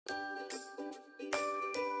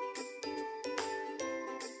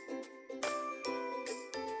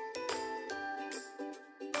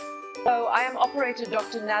Hello, I am operator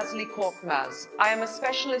Dr. Nazli Korkmaz. I am a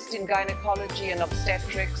specialist in gynecology and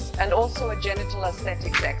obstetrics and also a genital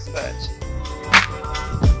aesthetics expert.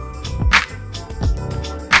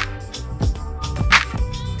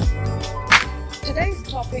 Today's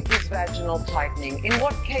topic is vaginal tightening. In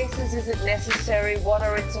what cases is it necessary? What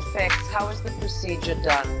are its effects? How is the procedure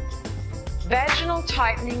done? Vaginal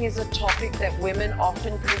tightening is a topic that women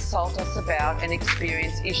often consult us about and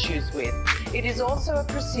experience issues with. It is also a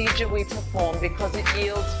procedure we perform because it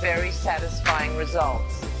yields very satisfying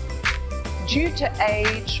results. Due to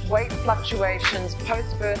age, weight fluctuations,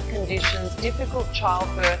 post-birth conditions, difficult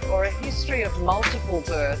childbirth, or a history of multiple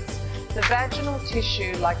births, the vaginal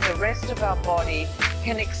tissue, like the rest of our body,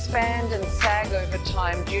 can expand and sag over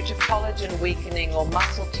time due to collagen weakening or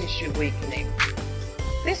muscle tissue weakening.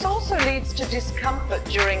 This also leads to discomfort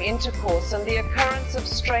during intercourse and the occurrence of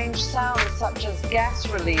strange sounds such as gas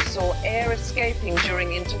release or air escaping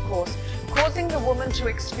during intercourse, causing the woman to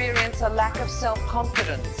experience a lack of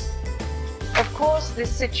self-confidence. Of course,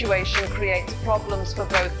 this situation creates problems for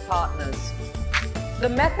both partners. The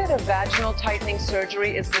method of vaginal tightening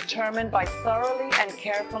surgery is determined by thoroughly and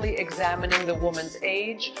carefully examining the woman's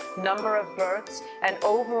age, number of births, and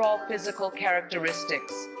overall physical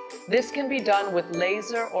characteristics. This can be done with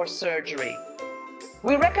laser or surgery.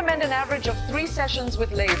 We recommend an average of 3 sessions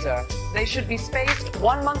with laser. They should be spaced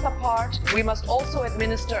 1 month apart. We must also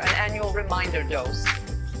administer an annual reminder dose.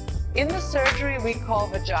 In the surgery we call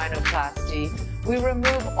vaginoplasty, we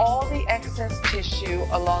remove all the excess tissue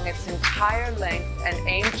along its entire length and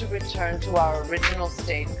aim to return to our original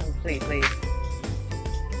state completely.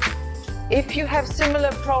 If you have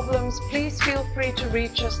similar problems, please feel free to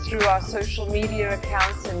reach us through our social media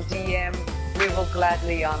accounts and DM. We will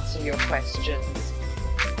gladly answer your questions.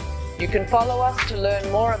 You can follow us to learn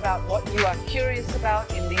more about what you are curious about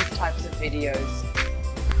in these types of videos.